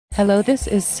Hello, this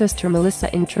is Sister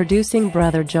Melissa introducing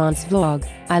Brother John's vlog.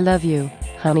 I love you,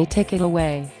 honey, take it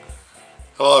away.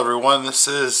 Hello everyone, this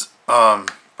is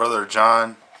Brother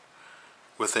John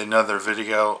with another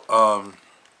video. I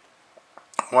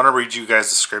want to read you guys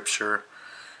the scripture.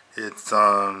 It's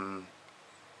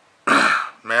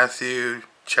Matthew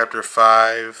chapter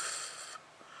 5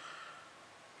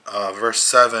 verse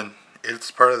 7. It's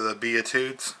part of the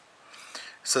Beatitudes. It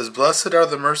says, "Blessed are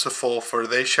the merciful, for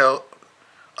they shall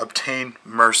obtain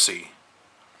mercy."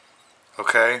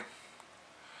 Okay?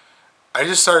 I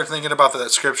just started thinking about that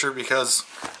scripture because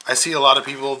I see a lot of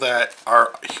people that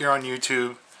are here on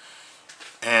YouTube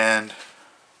and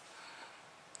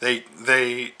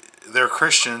they're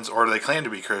Christians, or they claim to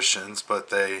be Christians, but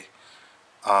they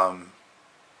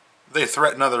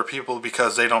threaten other people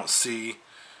because they don't see.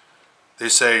 They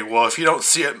say, well, if you don't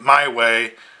see it my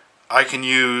way, I can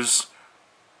use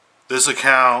this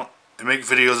account and make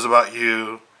videos about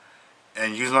you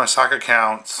and use my stock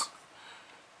accounts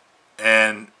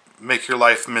and make your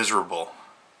life miserable.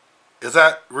 Is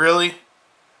that really?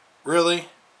 Really?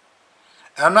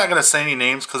 And I'm not going to say any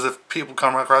names, because if people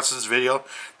come across this video,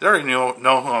 they already know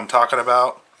who I'm talking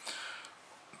about.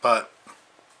 But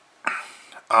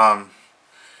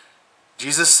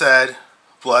Jesus said,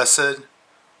 "Blessed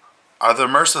are the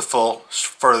merciful,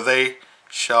 for they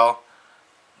shall,"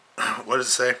 what does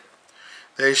it say?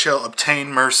 "They shall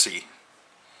obtain mercy."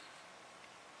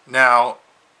 Now,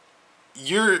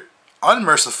 you're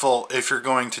unmerciful if you're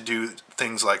going to do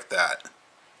things like that.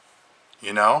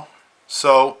 You know?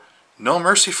 So, no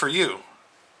mercy for you,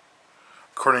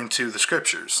 according to the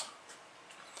scriptures.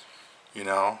 You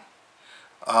know?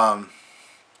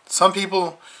 Some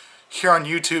people here on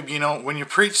YouTube, you know, when you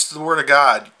preach the Word of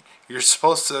God, you're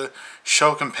supposed to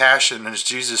show compassion, as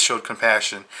Jesus showed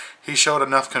compassion. He showed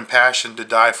enough compassion to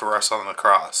die for us on the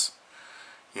cross.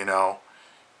 You know?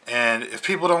 And if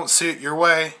people don't see it your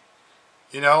way,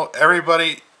 you know,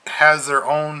 everybody has their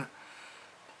own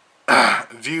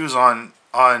views on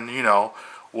you know,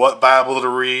 what Bible to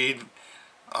read.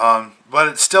 But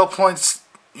it still points,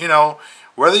 you know,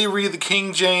 whether you read the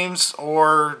King James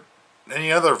or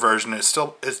any other version, it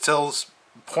still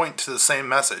point to the same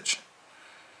message.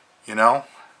 You know?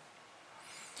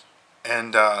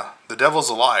 And the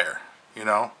devil's a liar, you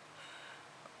know?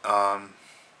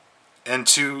 And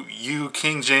to you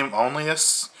King James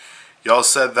onlyists, y'all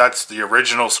said that's the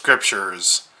original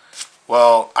scriptures.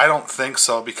 Well, I don't think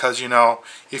so, because, you know,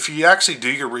 if you actually do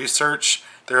your research,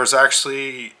 there's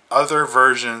actually other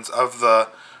versions of the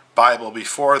Bible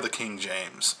before the King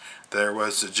James. There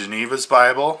was the Geneva's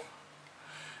Bible,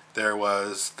 there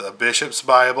was the Bishop's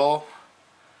Bible,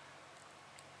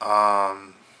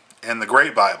 and the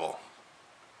Great Bible.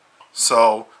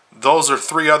 So those are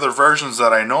three other versions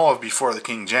that I know of before the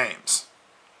King James.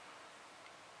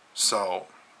 So,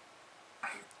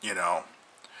 you know.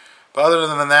 But other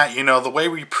than that, you know, the way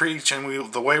we preach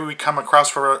and the way we come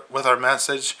across with our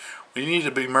message, we need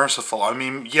to be merciful. I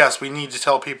mean, yes, we need to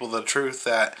tell people the truth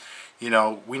that, you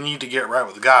know, we need to get right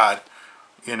with God,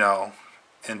 you know.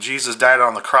 And Jesus died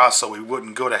on the cross so we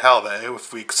wouldn't go to hell. That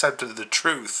if we accepted the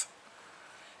truth.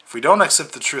 If we don't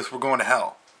accept the truth, we're going to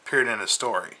hell. Period, end of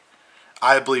story.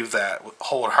 I believe that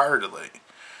wholeheartedly.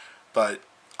 But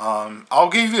I'll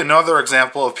give you another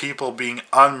example of people being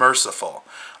unmerciful.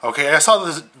 Okay, I saw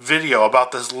this video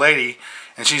about this lady,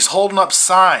 and she's holding up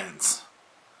signs.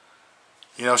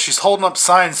 You know, she's holding up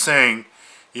signs saying,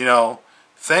 you know,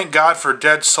 thank God for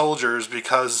dead soldiers,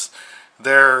 because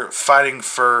they're fighting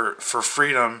for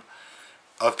freedom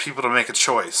of people to make a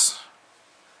choice.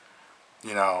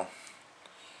 You know.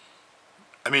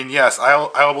 I mean, yes, I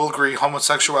will agree,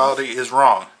 homosexuality is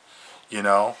wrong, you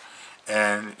know,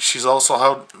 and she's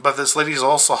also but this lady's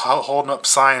also holding up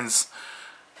signs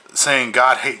saying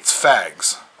God hates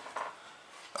fags,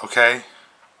 okay?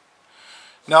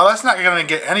 Now, that's not going to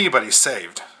get anybody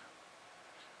saved,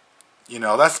 you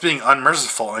know, that's being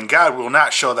unmerciful, and God will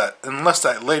not show that unless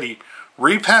that lady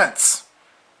repents.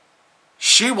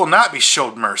 She will not be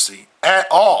showed mercy at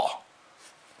all,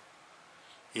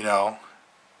 you know.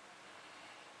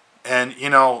 And, you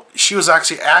know, she was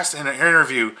actually asked in an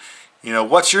interview, you know,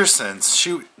 what's your sins?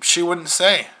 She wouldn't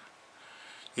say,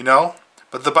 you know.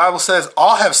 But the Bible says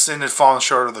all have sinned and fallen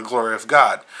short of the glory of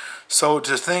God. So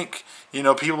to think, you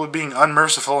know, people being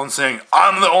unmerciful and saying,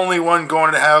 I'm the only one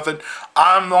going to heaven,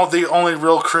 I'm the only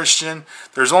real Christian,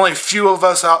 there's only few of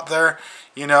us out there,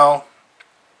 you know.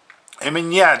 I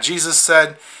mean, yeah, Jesus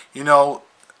said, you know,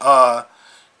 the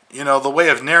way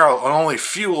of narrow, and only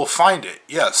few will find it.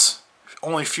 Yes.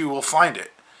 Only few will find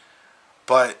it.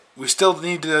 But we still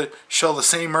need to show the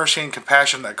same mercy and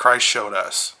compassion that Christ showed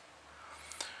us.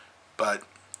 But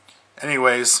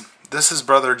Anyways, this is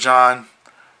Brother John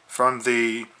from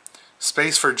the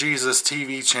Space for Jesus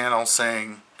TV channel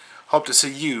saying, hope to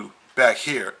see you back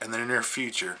here in the near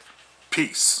future.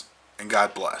 Peace and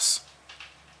God bless.